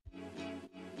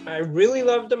I really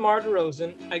love DeMar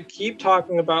DeRozan. I keep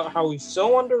talking about how he's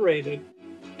so underrated.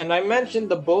 And I mentioned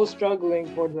the Bulls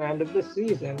struggling towards the end of the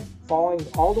season, falling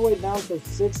all the way down to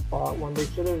sixth spot when they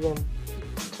should have been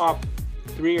top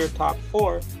three or top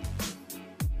four.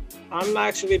 I'm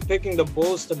actually picking the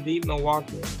Bulls to beat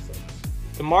Milwaukee in six.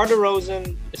 DeMar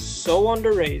DeRozan is so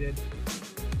underrated.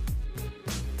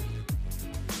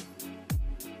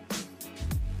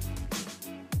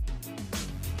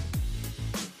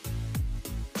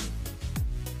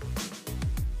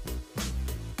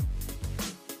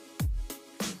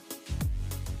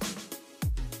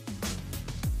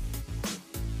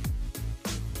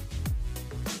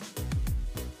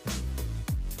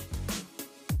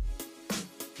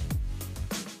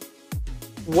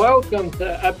 Welcome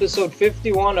to episode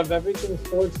 51 of Everything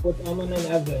Sports with Eman and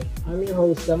Evan. I'm your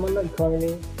host, Eman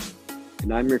McCarney.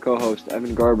 And I'm your co-host,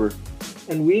 Evan Garber.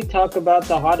 And we talk about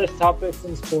the hottest topics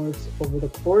in sports over the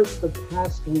course of the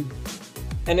past week.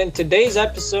 And in today's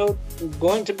episode, we're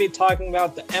going to be talking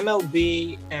about the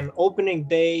MLB and opening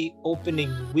day,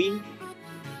 opening week,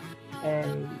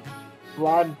 and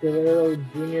Vlad Guerrero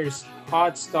Jr.'s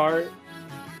hot start,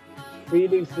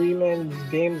 Freddie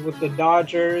Freeman's games with the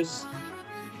Dodgers,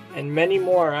 and many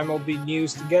more MLB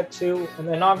news to get to. And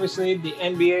then obviously the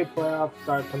NBA playoffs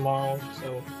start tomorrow,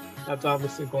 so that's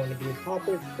obviously going to be a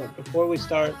topic. But before we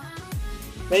start,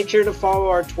 make sure to follow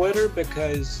our Twitter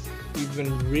because we've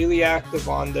been really active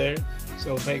on there.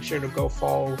 So make sure to go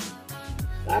follow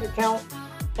that account.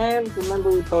 And remember,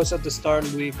 we post at the start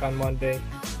of the week on Monday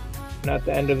and at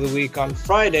the end of the week on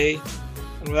Friday.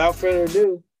 And without further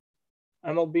ado,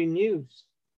 MLB news.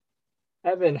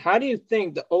 Evan, how do you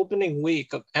think the opening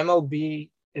week of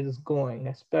MLB is going,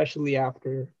 especially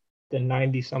after the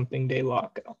 90-something day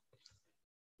lockout?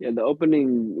 Yeah, the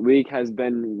opening week has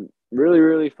been really,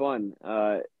 really fun.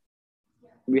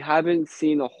 We haven't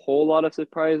seen a whole lot of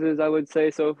surprises, I would say,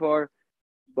 so far.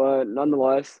 But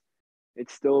nonetheless,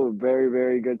 it's still a very,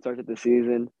 very good start to the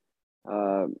season.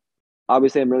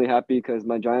 Obviously, I'm really happy because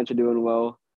my Giants are doing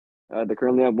well. They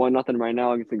currently have 1-0 right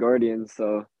now against the Guardians,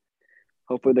 so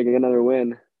hopefully they can get another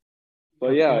win.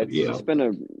 But yeah, it's just been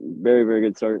a very, very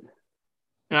good start.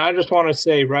 And I just want to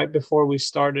say right before we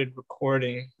started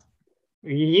recording,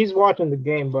 he's watching the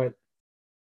game, but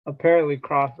apparently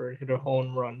Crawford hit a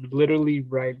home run literally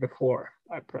right before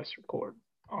I press record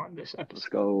on this episode. Let's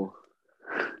go.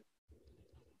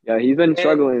 Yeah, he's been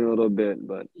struggling a little bit,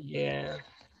 but yeah.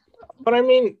 But I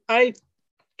mean, I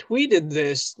tweeted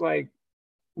this, like,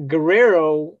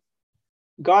 Guerrero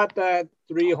got that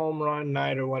 3 home run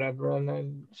night or whatever, and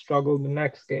then struggled the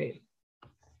next game.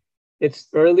 It's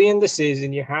early in the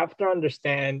season. You have to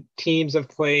understand teams have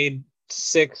played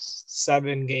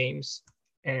 6-7 games,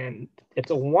 and it's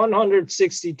a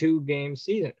 162 game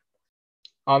season.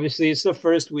 Obviously, it's the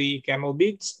first week.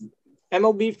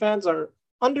 MLB fans are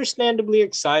understandably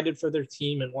excited for their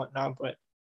team and whatnot, but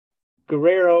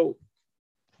Guerrero,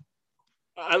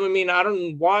 I mean, I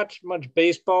don't watch much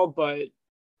baseball, but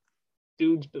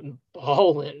dude's been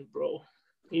balling, bro.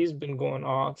 He's been going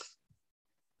off.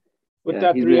 With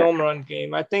that 3 home run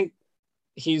game, I think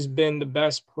he's been the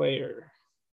best player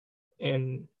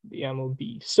in the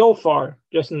MLB so far,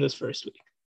 just in this first week.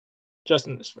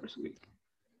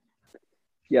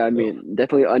 Yeah, I mean,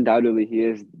 definitely, undoubtedly, he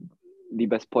is the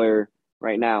best player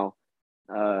right now.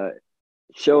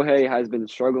 Shohei has been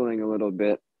struggling a little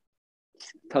bit.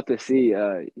 It's tough to see.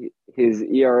 His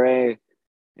ERA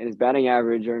and his batting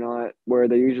average are not where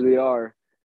they usually are.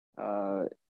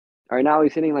 Right now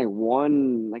he's hitting like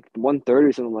 130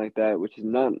 or something like that, which is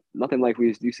nothing like we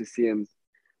used to see him.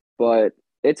 But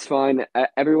it's fine.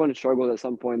 Everyone struggles at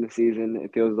some point in the season.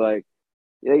 It feels like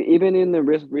even in the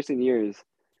recent years,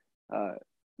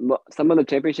 some of the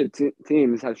championship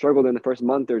teams have struggled in the first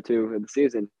month or two of the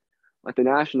season. Like the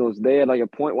Nationals, they had like a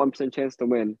 0.1% chance to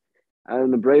win.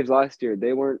 And the Braves last year,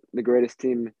 they weren't the greatest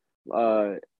team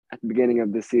at the beginning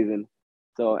of this season.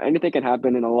 So anything can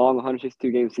happen in a long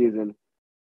 162 game season.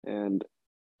 And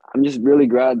I'm just really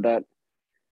glad that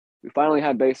we finally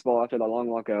had baseball after that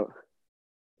long lockout.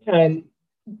 And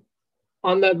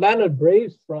on the Atlanta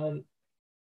Braves front,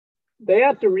 they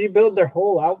had to rebuild their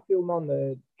whole outfield on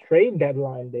the trade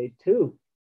deadline day too.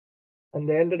 And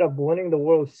they ended up winning the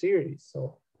World Series.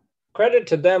 So credit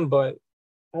to them, but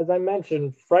as I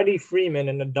mentioned, Freddie Freeman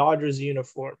in the Dodgers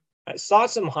uniform. I saw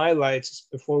some highlights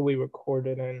before we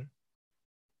recorded, and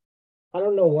I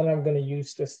don't know when I'm going to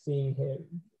use to seeing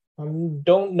him. I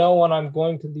don't know when I'm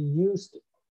going to be used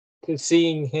to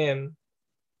seeing him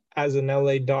as an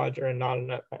LA Dodger and not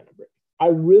an Atlanta Brave. I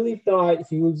really thought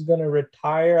he was going to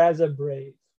retire as a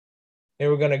Brave. They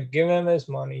were going to give him his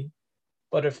money.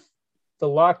 But if the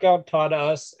lockout taught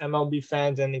us MLB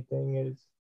fans anything is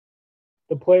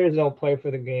the players don't play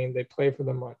for the game, they play for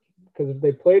the money. Because if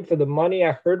they played for the money,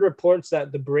 I heard reports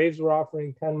that the Braves were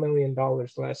offering $10 million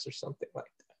less or something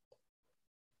like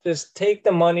that. Just take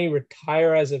the money,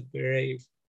 retire as a Brave.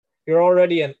 You're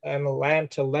already an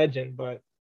Atlanta legend, but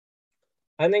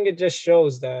I think it just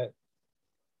shows that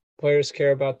players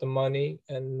care about the money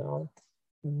and not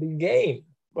the game.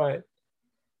 But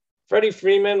Freddie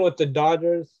Freeman with the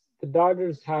Dodgers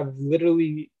have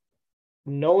literally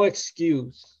no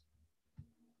excuse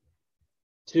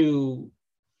to,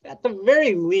 at the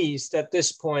very least, at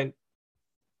this point,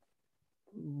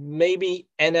 maybe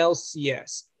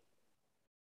NLCS.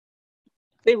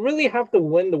 They really have to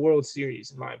win the World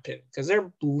Series, in my opinion, because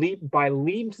they're by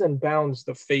leaps and bounds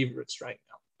the favorites right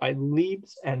now. By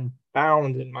leaps and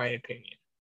bounds, in my opinion.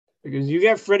 Because you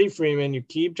get Freddie Freeman, you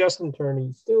keep Justin Turner,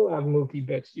 you still have Mookie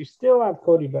Betts, you still have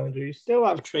Cody Bellinger, you still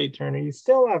have Trey Turner, you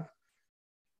still have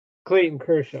Clayton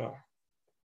Kershaw,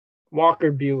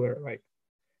 Walker Buehler. Like,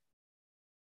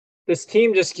 this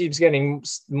team just keeps getting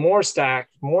more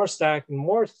stacked, more stacked, and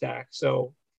more stacked.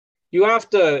 So you have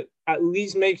to at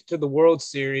least make it to the World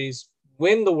Series,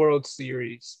 win the World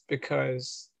Series,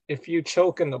 because if you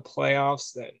choke in the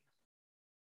playoffs, then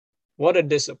what a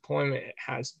disappointment it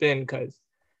has been. Because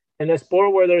in a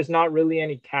sport where there's not really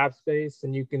any cap space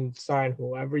and you can sign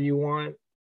whoever you want,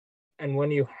 and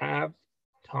when you have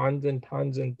tons and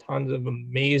tons and tons of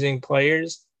amazing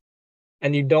players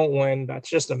and you don't win, that's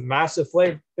just a massive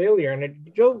failure.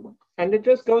 And it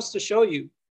just goes to show you,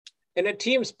 in a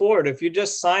team sport, if you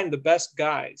just sign the best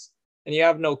guys and you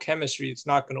have no chemistry, it's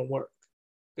not going to work.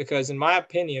 Because in my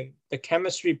opinion, the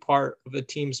chemistry part of a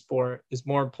team sport is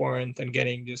more important than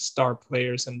getting just star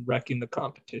players and wrecking the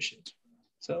competition.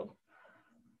 So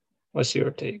what's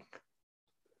your take?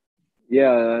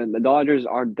 Yeah, the Dodgers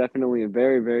are definitely a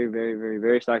very, very, very, very,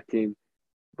 very stacked team.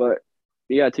 But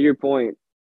yeah, to your point,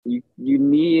 you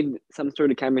need some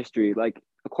sort of chemistry. Like,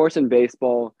 of course, in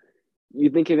baseball, you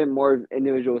think of it more of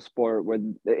individual sport where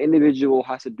the individual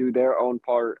has to do their own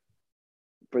part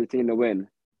for the team to win.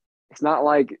 It's not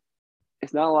like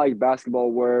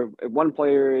basketball where if one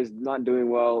player is not doing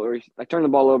well or like turn the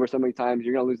ball over so many times,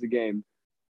 you're gonna lose the game.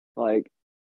 Like,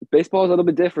 baseball is a little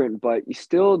bit different, but you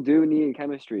still do need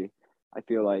chemistry. I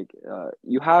feel like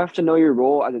you have to know your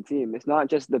role as a team. It's not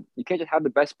just you can't just have the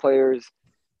best players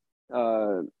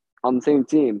on the same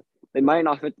team. They might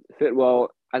not fit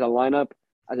well as a lineup,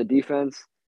 as a defense.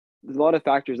 There's a lot of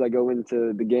factors that go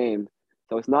into the game.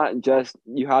 So it's not just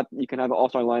you can have an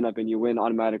all-star lineup and you win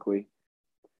automatically.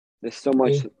 There's so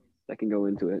much that can go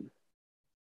into it.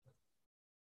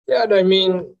 Yeah, I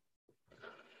mean,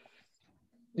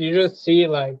 you just see,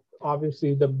 like,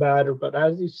 obviously the batter, but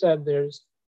as you said, there's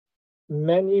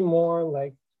many more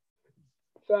like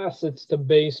facets to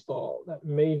baseball that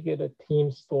make it a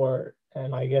team sport,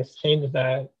 and I guess change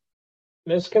that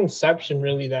misconception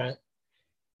really that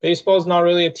baseball is not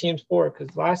really a team sport.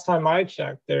 Because last time I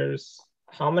checked, there's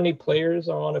how many players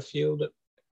are on a field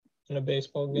in a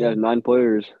baseball game? Yeah, 9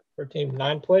 players per team.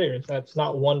 9 players. That's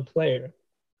not one player.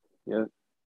 Yeah.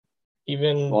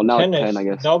 Even now tennis, 10, I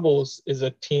guess. doubles is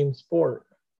a team sport.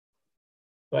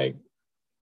 Like,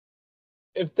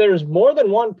 if there's more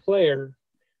than one player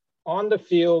on the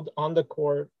field, on the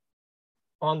court,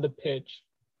 on the pitch,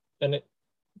 then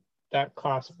that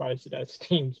classifies it as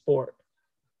team sport.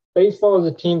 Baseball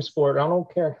is a team sport. I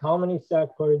don't care how many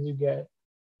sack players you get.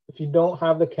 If you don't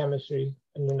have the chemistry,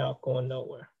 then you're not going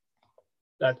nowhere.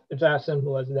 It's as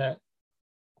simple as that.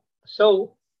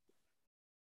 So,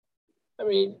 I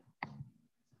mean,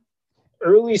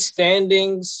 early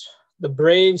standings, the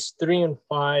Braves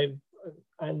 3-5,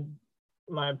 and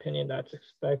in my opinion, that's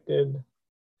expected.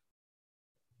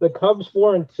 The Cubs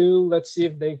 4-2. Let's see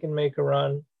if they can make a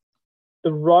run.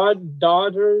 The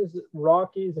Dodgers,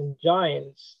 Rockies, and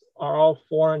Giants are all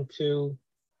 4-2.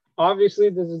 Obviously,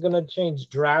 this is going to change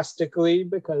drastically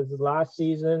because last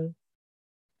season,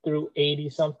 through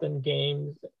 80-something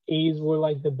games, A's were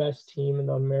like the best team in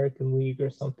the American League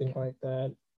or something like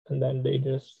that. And then they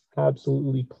just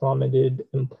absolutely plummeted,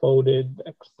 imploded,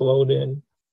 exploded.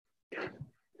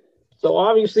 So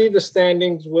obviously the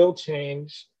standings will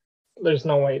change. There's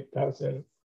no way it doesn't.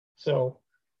 So,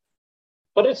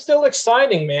 but it's still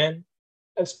exciting, man.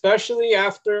 Especially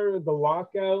after the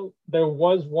lockout, there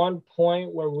was one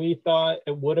point where we thought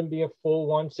it wouldn't be a full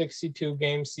 162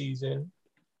 game season.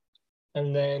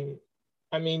 And then,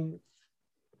 I mean,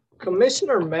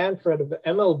 Commissioner Manfred of the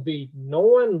MLB, no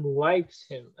one likes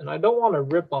him. And I don't want to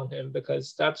rip on him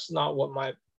because that's not what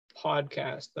our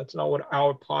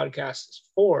podcast is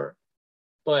for.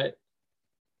 But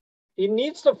he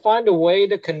needs to find a way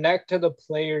to connect to the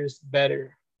players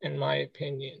better, in my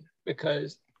opinion,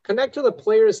 because connect to the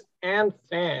players and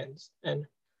fans. And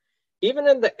even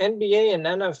in the NBA and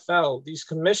NFL, these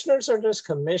commissioners are just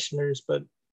commissioners, but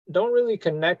don't really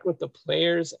connect with the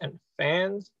players and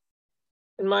fans,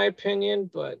 in my opinion.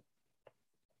 But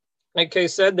like I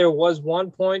said, there was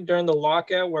one point during the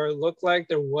lockout where it looked like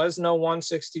there was no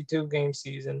 162 game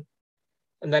season.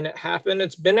 And then it happened.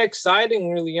 It's been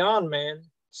exciting early on, man.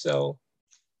 So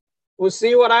we'll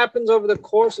see what happens over the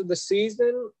course of the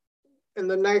season. In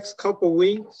the next couple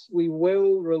weeks, we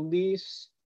will release,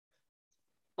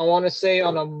 I want to say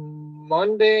on a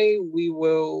Monday, we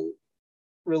will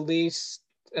release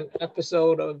an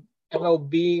episode of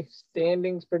MLB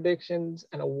standings, predictions,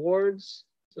 and awards.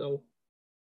 So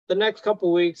the next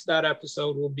couple weeks, that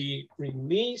episode will be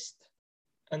released.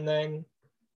 And then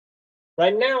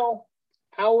right now,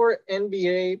 our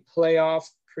NBA playoff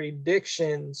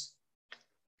predictions.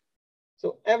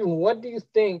 So, Evan, what do you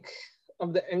think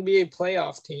of the NBA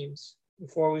playoff teams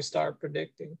before we start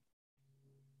predicting?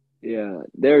 Yeah,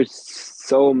 there's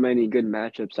so many good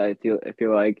matchups. I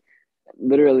feel like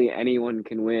literally anyone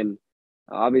can win.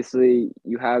 Obviously,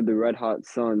 you have the Red Hot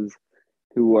Suns,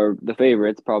 who are the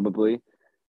favorites probably,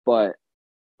 but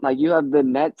like you have the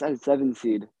Nets as 7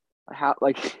 seed. How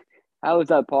like how is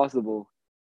that possible?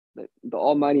 The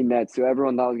almighty Nets, who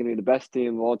everyone thought was going to be the best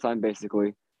team of all time,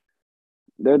 basically,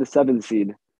 they're the 7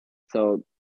 seed. So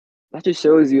that just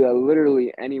shows you that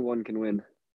literally anyone can win.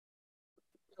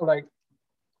 Like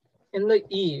in the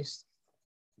East,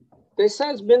 this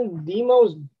has been the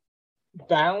most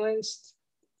balanced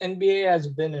NBA has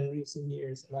been in recent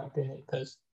years, in my opinion.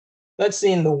 Because let's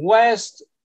see, in the West,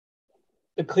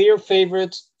 the clear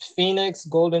favorites, Phoenix,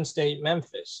 Golden State,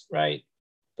 Memphis, right?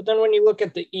 But then when you look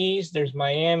at the East, there's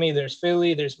Miami, there's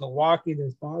Philly, there's Milwaukee,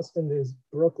 there's Boston, there's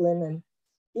Brooklyn, and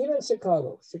even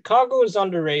Chicago. Chicago is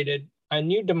underrated. I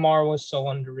knew DeMar was so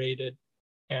underrated.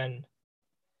 And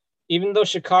even though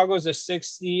Chicago is a 6th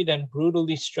seed and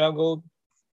brutally struggled,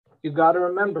 you got to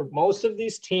remember most of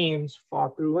these teams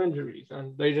fought through injuries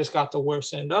and they just got the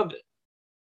worst end of it.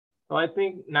 So I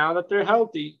think now that they're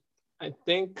healthy, I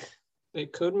think they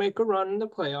could make a run in the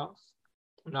playoffs.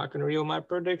 I'm not going to reveal my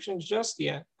predictions just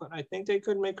yet, but I think they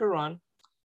could make a run.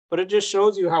 But it just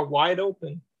shows you how wide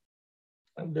open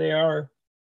they are,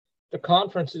 the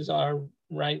conferences are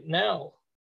right now.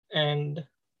 And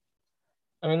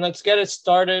I mean, let's get it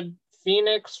started.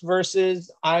 Phoenix versus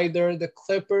either the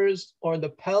Clippers or the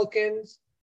Pelicans.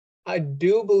 I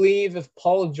do believe if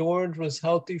Paul George was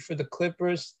healthy for the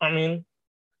Clippers, I mean,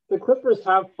 the Clippers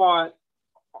have fought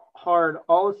hard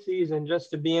all season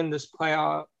just to be in this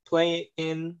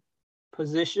play-in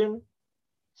position.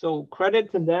 So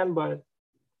credit to them, but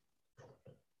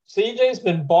CJ's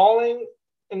been balling.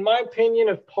 In my opinion,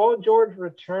 if Paul George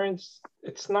returns,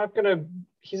 he's not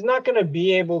gonna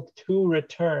be able to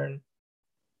return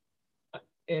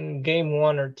in game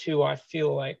 1 or 2, I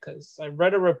feel like, because I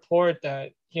read a report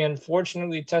that he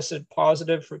unfortunately tested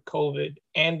positive for COVID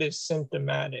and is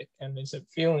symptomatic and isn't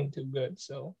feeling too good.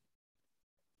 So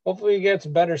hopefully he gets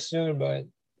better soon, but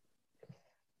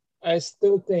I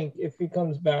still think if he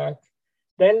comes back,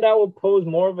 then that would pose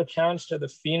more of a challenge to the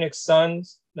Phoenix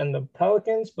Suns than the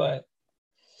Pelicans, but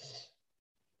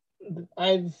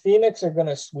Phoenix are going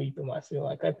to sweep him, I feel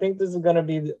like. I think this is going to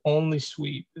be the only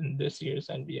sweep in this year's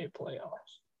NBA playoffs.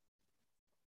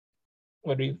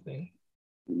 What do you think?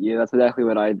 Yeah, that's exactly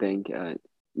what I think.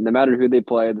 No matter who they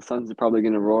play, the Suns are probably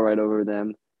going to roll right over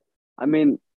them. I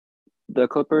mean, the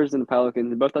Clippers and the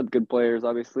Pelicans, they both have good players,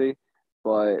 obviously,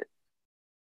 but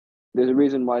there's a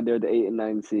reason why they're the 8 and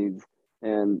 9 seeds,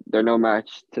 and they're no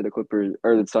match to the Clippers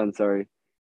or the Suns, sorry,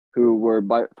 who were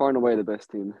by far and away the best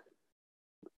team.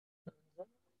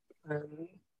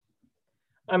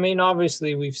 I mean,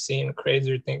 obviously, we've seen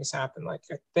crazier things happen. Like,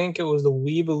 I think it was the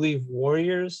We Believe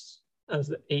Warriors as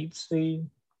the 8th seed.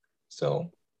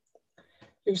 So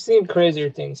we've seen crazier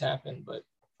things happen, but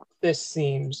this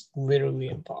seems literally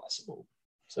impossible.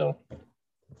 So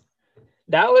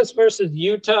Dallas versus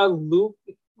Utah.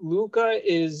 Luka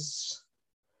is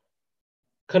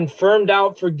confirmed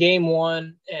out for game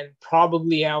 1 and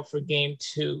probably out for game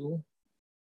 2.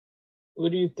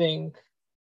 What do you think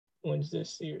wins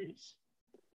this series?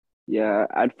 Yeah,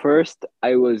 at first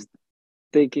I was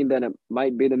thinking that it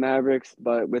might be the Mavericks,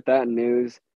 but with that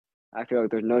news, I feel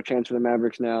like there's no chance for the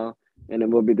Mavericks now, and it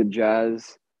will be the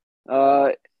Jazz. Uh,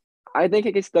 I think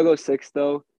it can still go 6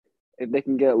 though, if they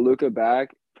can get Luka back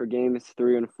for games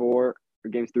 3 and 4, or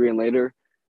games 3 and later.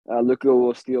 Luka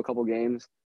will steal a couple games,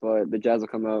 but the Jazz will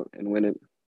come out and win it.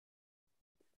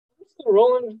 still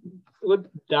rolling with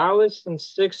Dallas in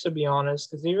 6, to be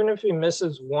honest, because even if he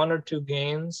misses 1 or 2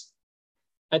 games,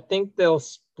 I think they'll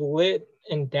split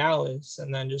in Dallas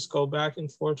and then just go back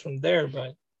and forth from there.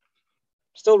 But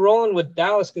still rolling with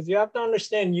Dallas because you have to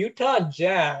understand Utah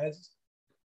Jazz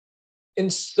in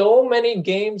so many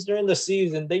games during the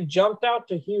season, they jumped out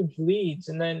to huge leads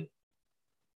and then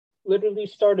literally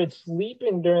started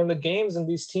sleeping during the games, and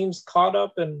these teams caught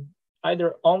up and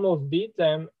either almost beat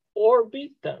them or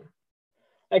beat them.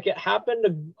 Like it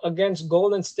happened against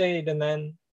Golden State and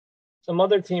then some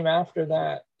other team after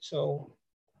that. So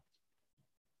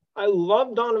I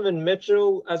love Donovan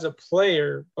Mitchell as a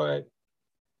player, but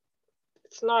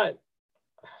it's not.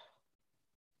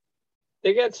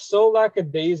 They get so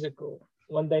lackadaisical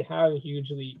when they have a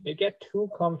huge lead. They get too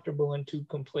comfortable and too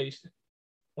complacent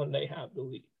when they have the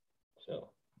lead. So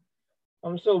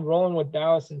I'm still rolling with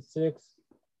Dallas in 6.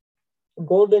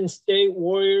 Golden State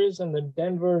Warriors and the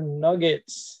Denver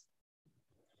Nuggets.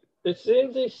 This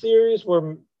is a series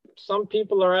where some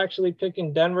people are actually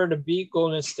picking Denver to beat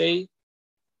Golden State,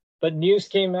 but news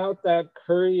came out that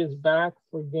Curry is back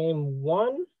for game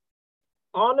 1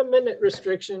 on a minute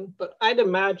restriction, but I'd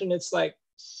imagine it's like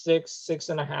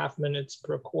 6.5 minutes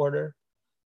per quarter.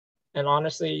 And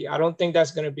honestly, I don't think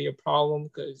that's going to be a problem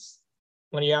because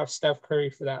when you have Steph Curry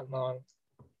for that long,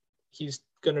 he's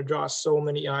going to draw so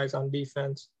many eyes on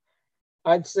defense.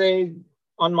 I'd say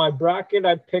on my bracket,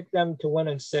 I'd pick them to win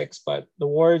in 6, but the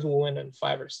Warriors will win in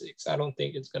 5 or 6. I don't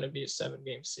think it's going to be a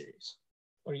 7-game series.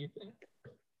 What do you think?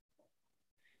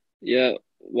 Yeah,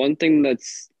 one thing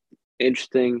that's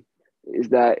interesting is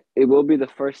that it will be the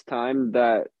first time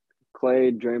that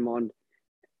Clay, Draymond,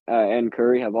 and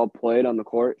Curry have all played on the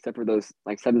court, except for those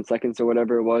like 7 seconds or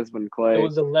whatever it was when Clay. It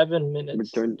was 11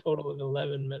 minutes. Returned. Total of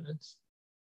 11 minutes.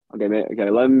 Okay,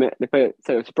 11 minutes. They played.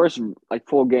 So it's the first like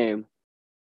full game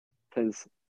since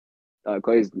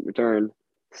Clay's return.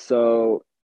 So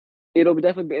it'll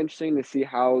definitely be interesting to see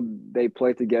how they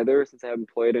play together since they haven't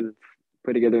played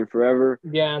together in forever.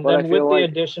 Yeah, and then with the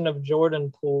addition of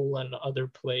Jordan Poole and other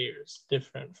players,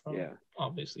 different from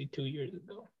obviously 2 years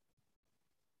ago.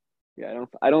 Yeah,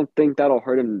 I don't think that'll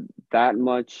hurt him that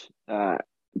much. But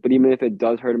even if it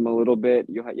does hurt him a little bit,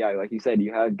 like you said,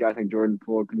 you have guys like Jordan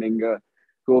Poole, Kuminga,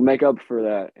 who will make up for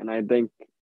that. And I think,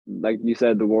 like you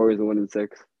said, the Warriors will win in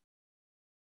 6.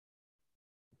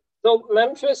 So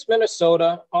Memphis,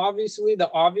 Minnesota. Obviously, the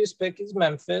obvious pick is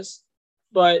Memphis,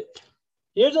 but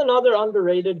here's another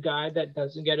underrated guy that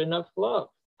doesn't get enough love: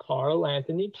 Karl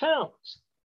Anthony Towns.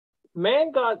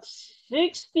 Man got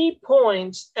 60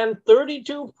 points and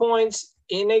 32 points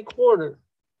in a quarter.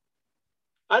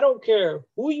 I don't care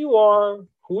who you are,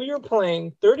 who you're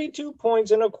playing. 32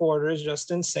 points in a quarter is just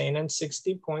insane, and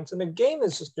 60 points in a game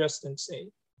is just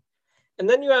insane. And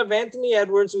then you have Anthony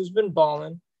Edwards, who's been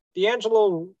balling,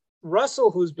 D'Angelo Russell,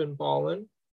 who's been balling,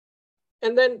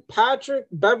 and then Patrick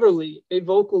Beverley, a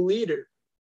vocal leader.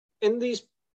 In these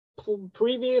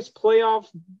previous playoff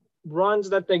runs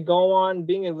that they go on,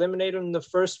 being eliminated in the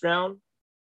first round,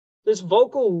 this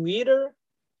vocal leader,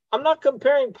 I'm not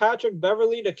comparing Patrick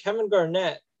Beverley to Kevin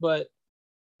Garnett, but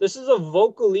this is a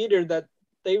vocal leader that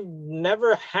they've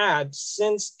never had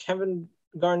since Kevin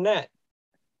Garnett.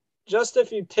 Just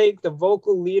if you take the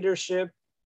vocal leadership,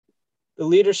 the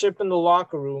leadership in the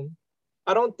locker room,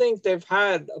 I don't think they've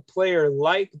had a player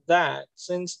like that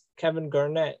since Kevin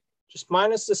Garnett. Just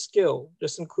minus the skill,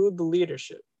 just include the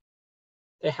leadership.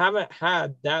 They haven't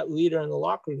had that leader in the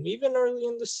locker room, even early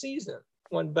in the season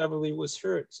when Beverley was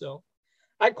hurt. So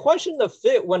I questioned the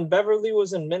fit when Beverley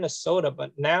was in Minnesota,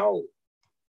 but now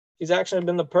he's actually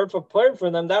been the perfect player for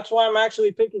them. That's why I'm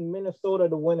actually picking Minnesota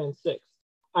to win in 6.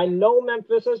 I know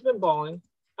Memphis has been balling.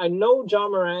 I know Ja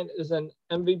Morant is an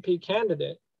MVP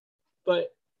candidate, but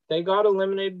they got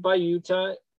eliminated by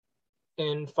Utah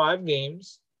in 5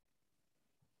 games.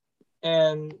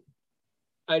 And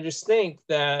I just think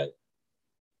that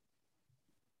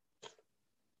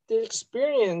the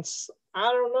experience,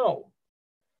 I don't know.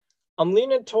 I'm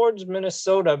leaning towards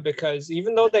Minnesota because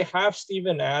even though they have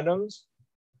Steven Adams,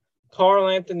 Karl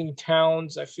Anthony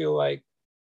Towns, I feel like,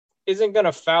 isn't going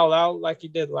to foul out like he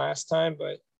did last time,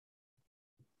 but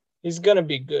he's going to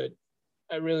be good.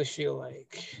 I really feel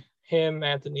like him,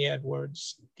 Anthony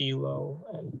Edwards, D'Lo,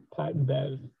 and Pat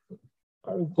Bev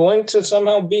are going to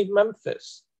somehow beat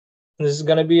Memphis. And this is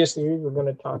going to be a series we're going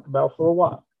to talk about for a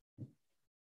while.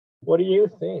 What do you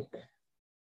think?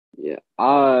 Yeah,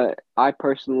 I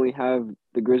personally have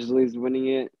the Grizzlies winning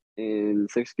it in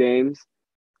 6 games.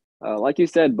 Like you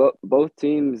said, both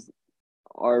teams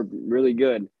are really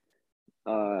good.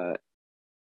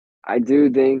 I do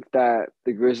think that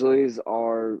the Grizzlies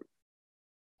are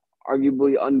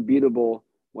arguably unbeatable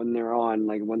when they're on.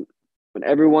 Like when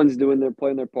everyone's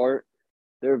playing their part,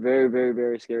 they're a very, very,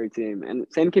 very scary team. And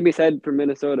same can be said for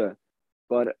Minnesota,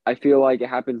 but I feel like it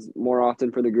happens more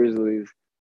often for the Grizzlies,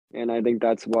 and I think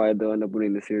that's why they'll end up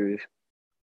winning the series.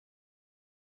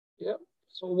 Yep.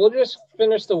 So we'll just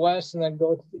finish the West and then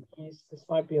go to the East. This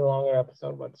might be a longer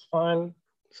episode, but it's fine.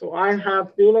 So I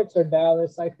have Phoenix or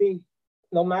Dallas. I think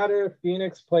no matter if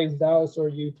Phoenix plays Dallas or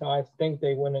Utah, I think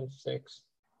they win in 6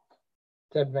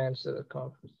 to advance to the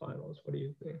conference finals. What do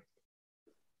you think?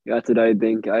 That's what I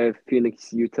think. I have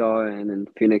Phoenix, Utah, and then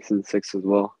Phoenix in 6 as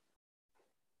well.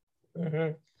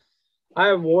 Mm-hmm. I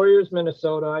have Warriors,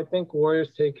 Minnesota. I think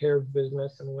Warriors take care of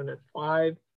business and win at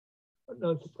 5.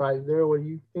 No surprise there. What do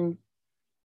you think?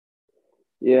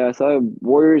 Yeah, so I have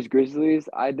Warriors, Grizzlies.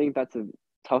 I think that's a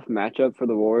tough matchup for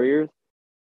the Warriors,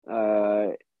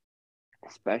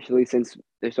 especially since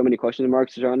there's so many question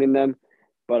marks surrounding them.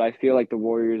 But I feel like the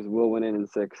Warriors will win it in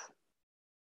 6.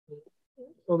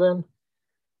 So then,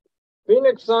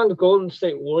 Phoenix Suns, Golden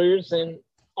State Warriors, and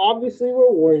obviously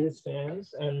we're Warriors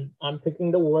fans, and I'm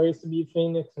picking the Warriors to beat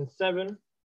Phoenix in 7.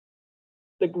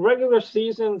 The regular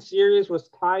season series was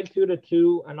tied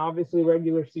 2-2, and obviously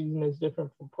regular season is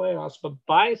different from playoffs, but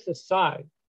bias aside,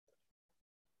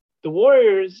 the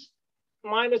Warriors,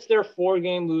 minus their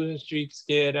 4-game losing streak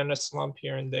skid and a slump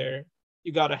here and there,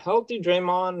 you got a healthy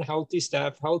Draymond, healthy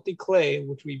Steph, healthy Clay,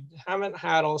 which we haven't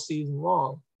had all season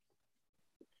long.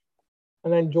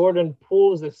 And then Jordan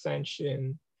Poole's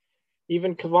ascension.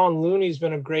 Even Kevon Looney's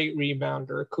been a great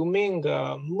rebounder.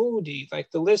 Kuminga, Moody,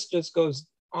 like the list just goes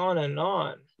on and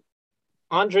on.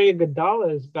 Andre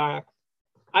Iguodala is back.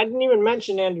 I didn't even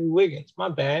mention Andrew Wiggins. My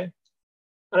bad.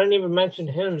 I didn't even mention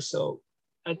him. So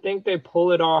I think they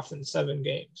pull it off in 7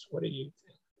 games. What do you think?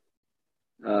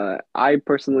 I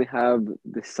personally have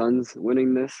the Suns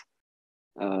winning this,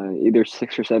 either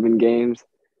 6 or 7 games.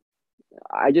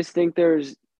 I just think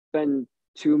there's been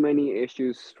too many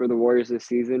issues for the Warriors this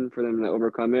season for them to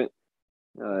overcome it.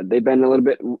 They've been a little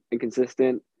bit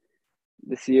inconsistent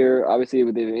this year, obviously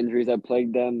with the injuries that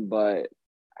plagued them, but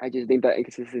I just think that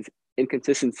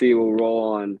inconsistency will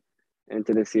roll on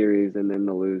into the series, and then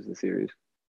they'll lose the series.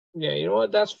 Yeah, you know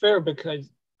what? That's fair because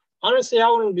honestly, I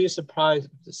wouldn't be surprised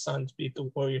if the Suns beat the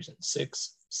Warriors in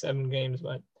 6, 7 games.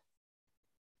 But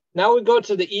now we go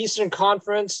to the Eastern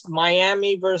Conference,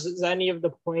 Miami versus any of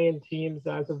the playing teams.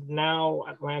 As of now,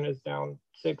 Atlanta's down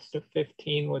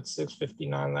 6-15 with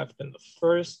 6:59 left in the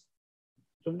first.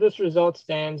 So if this result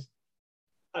stands,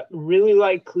 I really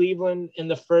like Cleveland in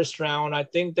the first round. I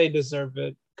think they deserve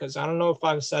it because I don't know if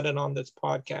I've said it on this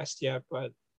podcast yet,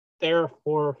 but they're a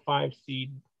 4 or 5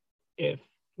 seed if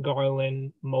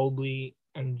Garland, Mobley,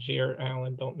 and Jarrett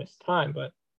Allen don't miss time.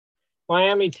 But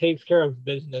Miami takes care of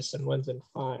business and wins in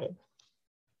 5.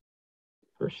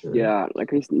 For sure. Yeah,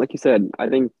 like you said, I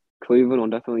think Cleveland will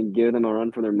definitely give them a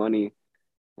run for their money.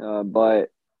 But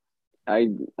I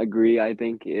agree. I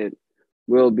think it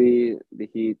will be the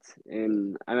Heat,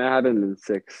 and I mean, I have them in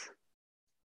 6.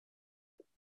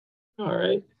 All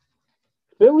right.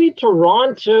 Philly,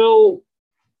 Toronto.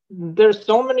 There's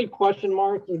so many question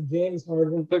marks with James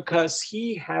Harden because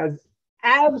he has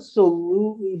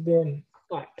absolutely been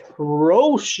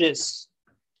atrocious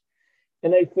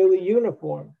in a Philly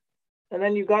uniform. And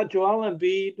then you got Joel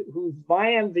Embiid, who's my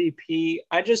MVP.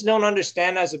 I just don't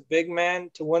understand as a big man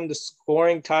to win the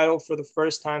scoring title for the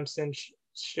first time since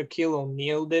Shaquille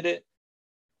O'Neal did it.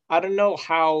 I don't know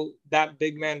how that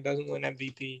big man doesn't win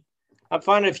MVP. I'm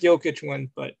fine if Jokic wins,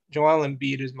 but Joel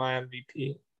Embiid is my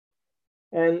MVP.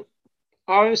 And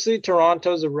obviously,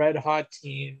 Toronto's a red-hot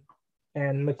team.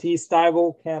 And Matisse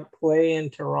Thybulle can't play in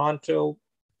Toronto.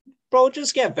 Bro,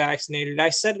 just get vaccinated. I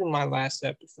said it in my last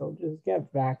episode. Just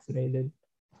get vaccinated.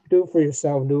 Do it for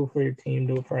yourself. Do it for your team.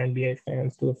 Do it for NBA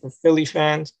fans. Do it for Philly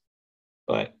fans.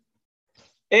 But,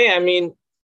 hey, I mean,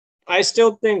 I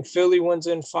still think Philly wins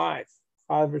in 5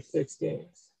 or 6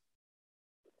 games.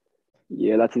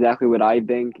 Yeah, that's exactly what I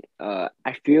think. I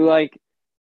feel like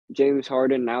James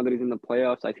Harden, now that he's in the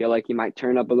playoffs, I feel like he might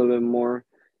turn up a little bit more.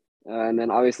 And then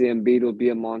obviously Embiid will be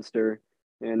a monster,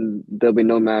 and there'll be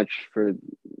no match for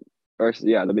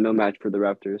there'll be no match for the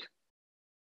Raptors.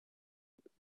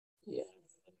 Yeah.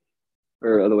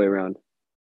 Or other way around.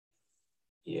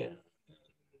 Yeah.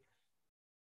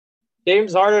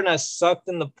 James Harden has sucked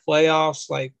in the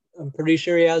playoffs. Like, I'm pretty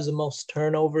sure he has the most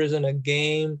turnovers in a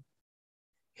game.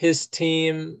 His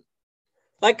team,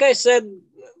 like I said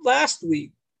last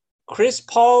week, Chris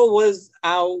Paul was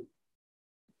out.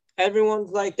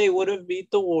 Everyone's like they would have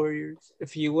beat the Warriors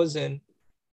if he was in.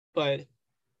 But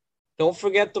don't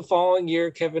forget the following year,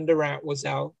 Kevin Durant was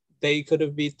out. They could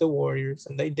have beat the Warriors,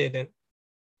 and they didn't.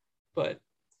 But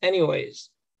anyways,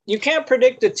 you can't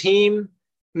predict a team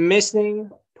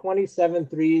missing 27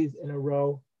 threes in a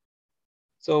row.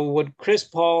 So would Chris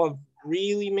Paul have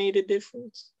really made a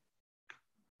difference?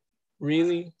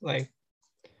 Really? Like,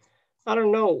 I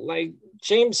don't know. Like,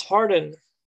 James Harden,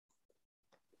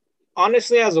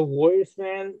 honestly, as a Warriors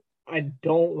fan, I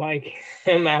don't like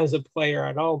him as a player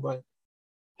at all. But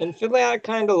in Philly, I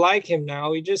kind of like him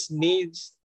now. He just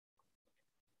needs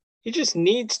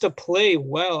to play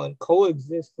well and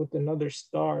coexist with another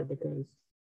star, because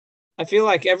I feel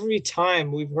like every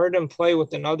time we've heard him play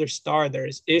with another star,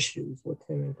 there's issues with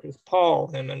him and Chris Paul,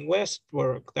 him and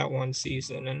Westbrook that one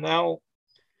season. And now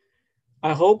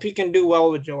I hope he can do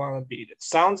well with Joel Embiid. It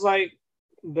sounds like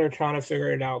they're trying to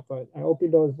figure it out, but I hope he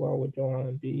does well with Joel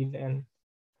Embiid. And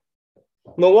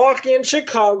Milwaukee and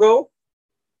Chicago,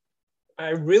 I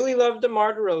really love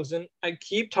DeMar DeRozan. I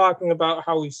keep talking about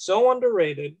how he's so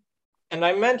underrated. And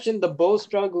I mentioned the Bulls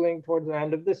struggling towards the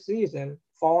end of the season,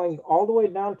 falling all the way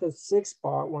down to 6th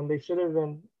spot when they should have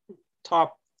been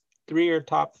top 3 or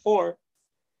top 4.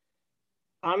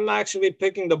 I'm actually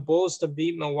picking the Bulls to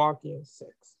beat Milwaukee in 6.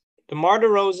 DeMar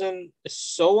DeRozan is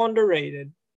so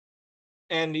underrated,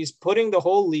 and he's putting the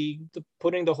whole league,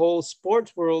 putting the whole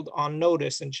sports world on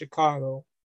notice in Chicago.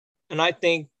 And I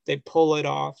think they pull it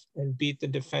off and beat the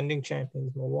defending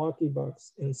champions Milwaukee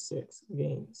Bucks in 6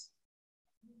 games.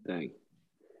 Dang.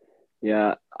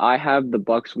 Yeah, I have the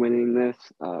Bucks winning this.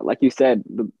 Like you said,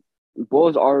 the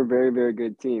Bulls are a very, very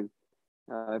good team.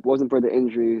 If it wasn't for the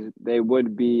injuries, they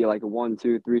would be like a 1,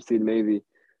 2, 3 seed maybe.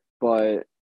 But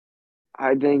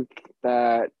I think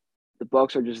that the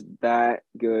Bucks are just that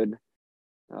good.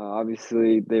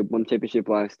 Obviously, they won championship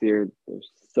last year. They're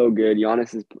so good.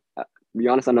 Giannis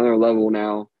on another level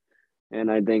now, and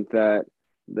I think that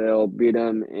they'll beat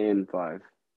them in 5.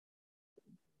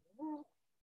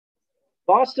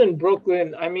 Boston,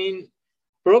 Brooklyn. I mean,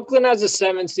 Brooklyn as a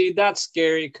 7 seed, that's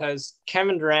scary because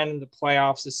Kevin Durant in the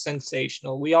playoffs is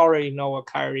sensational. We already know what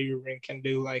Kyrie Irving can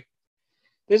do. Like,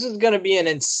 this is going to be an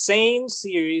insane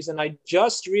series, and I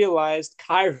just realized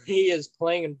Kyrie is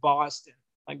playing in Boston,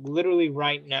 like literally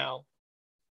right now.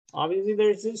 Obviously,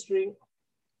 there's history.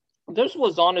 This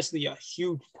was honestly a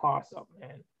huge toss-up,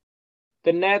 man.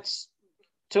 The Nets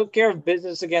took care of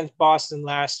business against Boston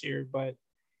last year, but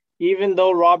even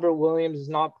though Robert Williams is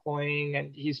not playing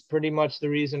and he's pretty much the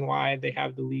reason why they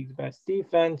have the league's best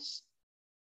defense,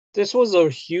 this was a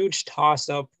huge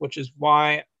toss-up, which is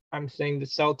why I'm saying the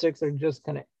Celtics are just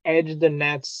going to edge the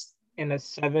Nets in a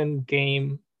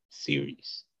 7-game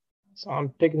series. So I'm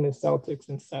picking the Celtics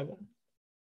in 7.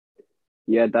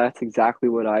 Yeah, that's exactly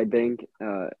what I think.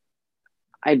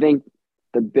 I think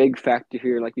the big factor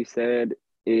here, like you said,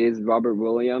 is Robert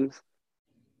Williams.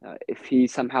 If he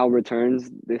somehow returns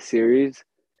this series,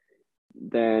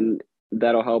 then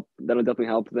that'll help. That'll definitely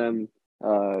help them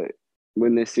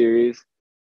win this series.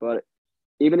 But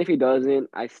even if he doesn't,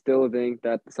 I still think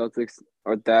that the Celtics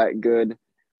are that good.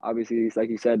 Obviously, like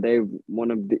you said, they've one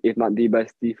of the, if not the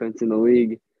best defense in the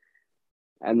league.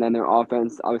 And then their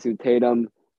offense, obviously Tatum,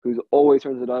 who's always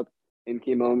turns it up in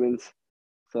key moments.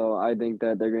 So I think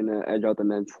that they're gonna edge out the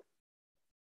Nets.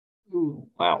 Ooh,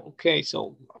 wow. Okay.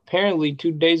 So apparently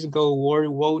 2 days ago,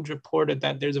 Woj reported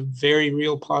that there's a very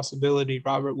real possibility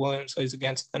Robert Williams plays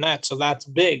against the Nets. So that's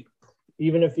big,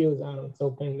 even if he was out. I'm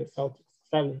still playing the Celtics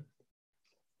 7.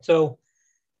 So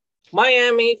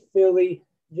Miami, Philly,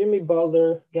 Jimmy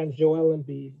Butler against Joel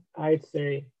Embiid. I'd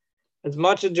say as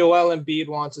much as Joel Embiid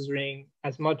wants his ring,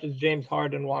 as much as James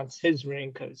Harden wants his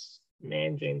ring, because,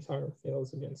 man, James Harden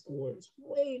fails against the Warriors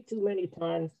way too many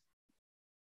times.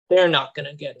 They're not going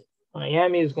to get it.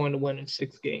 Miami is going to win in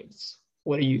 6 games.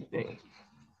 What do you think?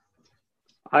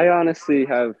 I honestly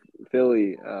have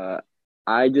Philly.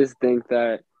 I just think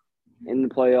that in the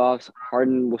playoffs,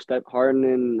 Harden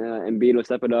and Embiid will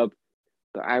step it up.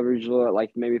 The average will at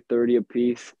like maybe 30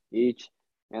 apiece each,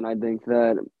 and I think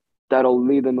that that'll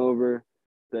lead them over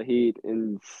the Heat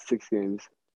in 6 games.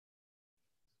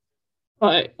 All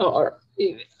right.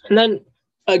 And then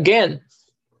again,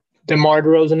 DeMar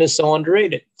DeRozan is so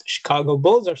underrated. The Chicago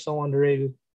Bulls are so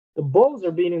underrated. The Bulls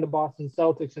are beating the Boston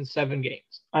Celtics in 7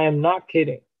 games. I am not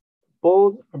kidding. The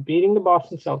Bulls are beating the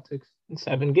Boston Celtics in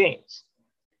 7 games.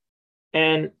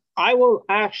 And I will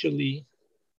actually,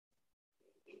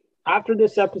 after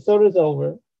this episode is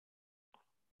over,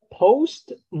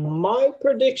 post my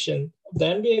prediction of the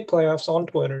NBA playoffs on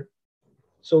Twitter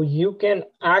so you can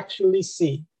actually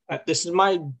see that this is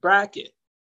my bracket.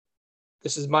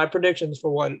 This is my predictions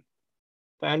for what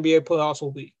the NBA playoffs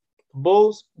will be. The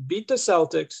Bulls beat the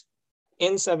Celtics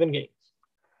in 7 games.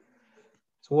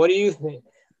 So what do you think?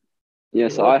 Yeah,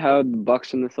 so I have the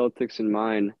Bucks and the Celtics in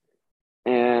mine.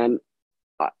 And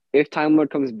if Time Lord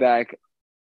comes back,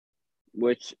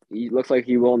 which he looks like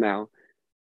he will now,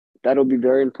 that'll be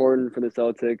very important for the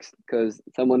Celtics because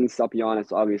someone needs to stop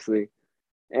Giannis, obviously.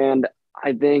 And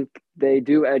I think they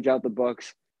do edge out the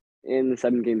Bucks in the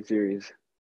 7-game series.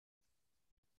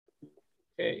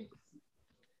 Okay.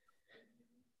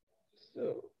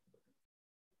 So,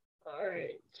 all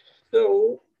right.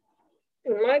 So,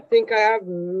 I think I have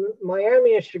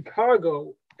Miami and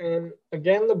Chicago. And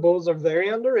again, the Bulls are very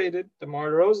underrated.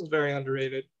 DeMar DeRozan is very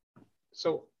underrated.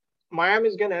 So,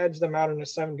 Miami's going to edge them out in a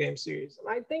 7-game series. And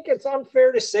I think it's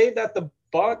unfair to say that the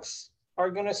Bucks are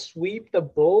going to sweep the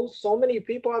Bulls. So many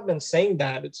people have been saying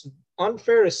that. It's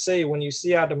unfair to say when you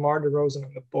see how DeMar DeRozan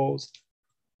and the Bulls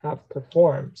have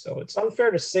performed. So it's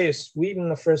unfair to say a sweep in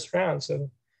the first round. So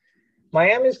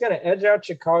Miami's going to edge out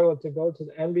Chicago to go to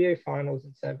the NBA Finals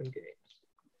in 7 games.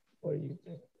 What do you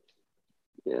think?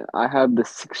 Yeah, I have the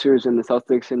Sixers and the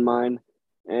Celtics in mind,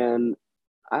 and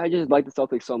I just like the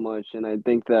Celtics so much, and I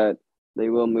think that they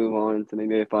will move on to the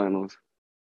NBA Finals.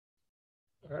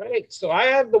 All right, so I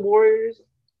have the Warriors,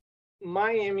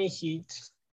 Miami Heat.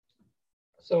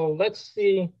 So let's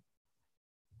see.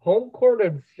 Home court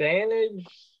advantage.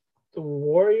 The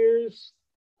Warriors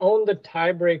own the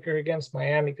tiebreaker against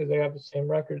Miami because they have the same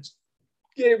records.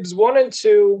 Games 1 and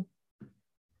 2,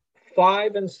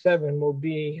 5 and 7 will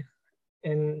be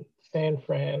in San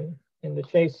Fran in the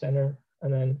Chase Center,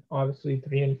 and then obviously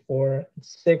 3 and 4, and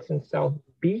 6 in South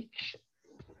Beach.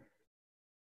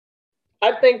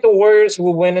 I think the Warriors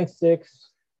will win in 6.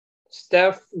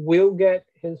 Steph will get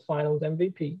his Finals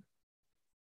MVP.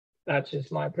 That's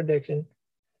just my prediction.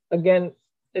 Again,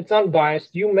 it's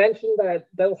unbiased. You mentioned that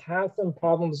they'll have some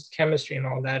problems with chemistry and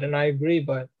all that, and I agree,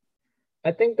 but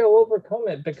I think they'll overcome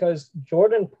it because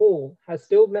Jordan Poole has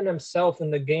still been himself in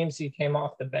the games he came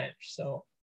off the bench. So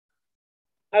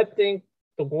I think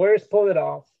the Warriors pull it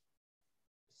off.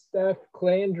 Steph,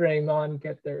 Clay, and Draymond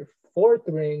get their 4th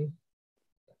ring,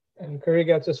 and Curry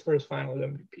gets his first Finals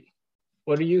MVP.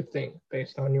 What do you think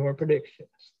based on your predictions?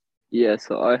 Yeah,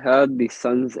 so I had the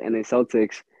Suns and the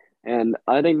Celtics, and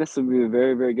I think this will be a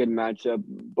very, very good matchup.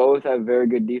 Both have very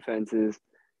good defenses,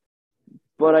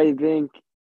 but I think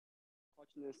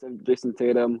Jason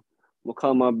Tatum will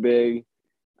come up big.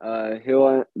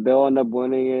 They'll end up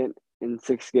winning it in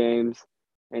 6 games,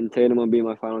 and Tatum will be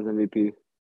my Finals MVP.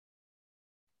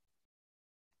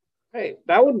 Hey,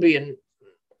 that would be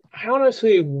I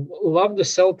honestly love the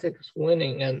Celtics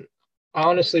winning, and I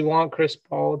honestly want Chris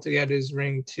Paul to get his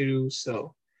ring too.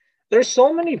 So there's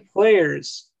so many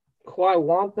players who I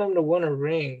want them to win a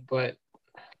ring, but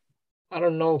I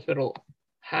don't know if it'll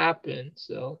happen.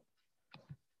 So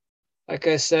like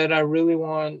I said, I really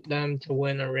want them to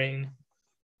win a ring.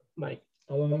 Like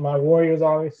I want my Warriors,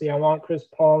 obviously. I want Chris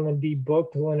Paul and D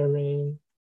Book to win a ring.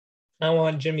 I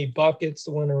want Jimmy Buckets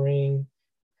to win a ring.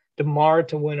 DeMar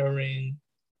to win a ring.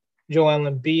 Joel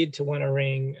Embiid to win a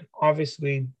ring. And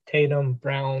obviously Tatum,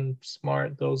 Brown,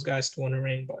 Smart, those guys to win a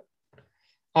ring. But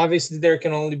obviously there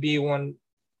can only be one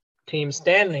team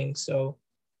standing. So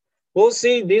we'll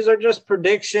see. These are just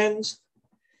predictions.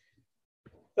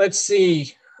 Let's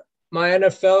see. My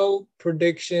NFL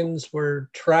predictions were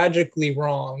tragically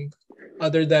wrong,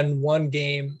 other than one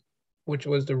game, which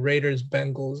was the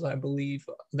Raiders-Bengals, I believe.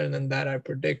 Other than that, I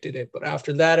predicted it. But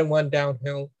after that, it went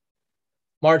downhill.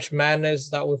 March Madness,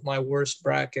 that was my worst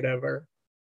bracket ever.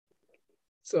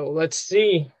 So let's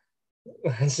see.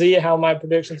 Let's see how my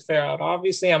predictions fare out.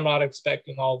 Obviously, I'm not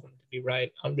expecting all of them to be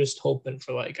right. I'm just hoping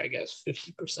for,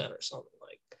 50% or something.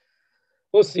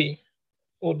 We'll see.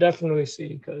 We'll definitely see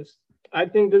because I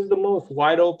think this is the most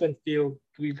wide open field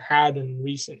we've had in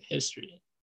recent history,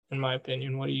 in my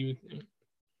opinion. What do you think?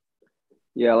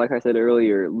 Yeah, like I said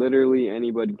earlier, literally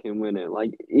anybody can win it.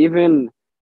 Even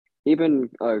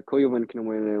Cleveland can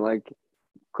win it.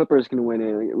 Clippers can win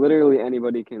it. Literally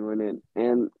anybody can win it.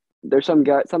 And there's some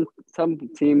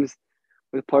teams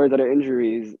with players that are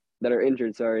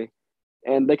injured,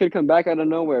 and they could come back out of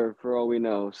nowhere for all we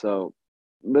know. So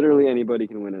literally anybody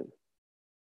can win it.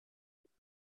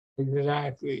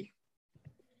 Exactly.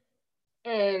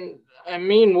 And I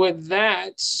mean, with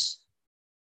that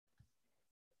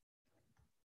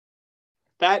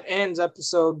ends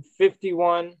episode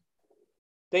 51.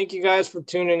 Thank you guys for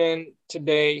tuning in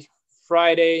today,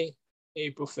 Friday,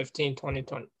 April 15,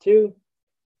 2022.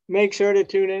 Make sure to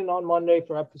tune in on Monday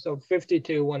for episode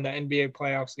 52 when the NBA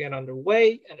playoffs get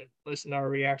underway and listen to our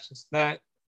reactions to that.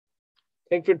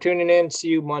 Thanks for tuning in. See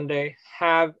you Monday.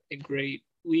 Have a great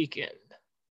weekend.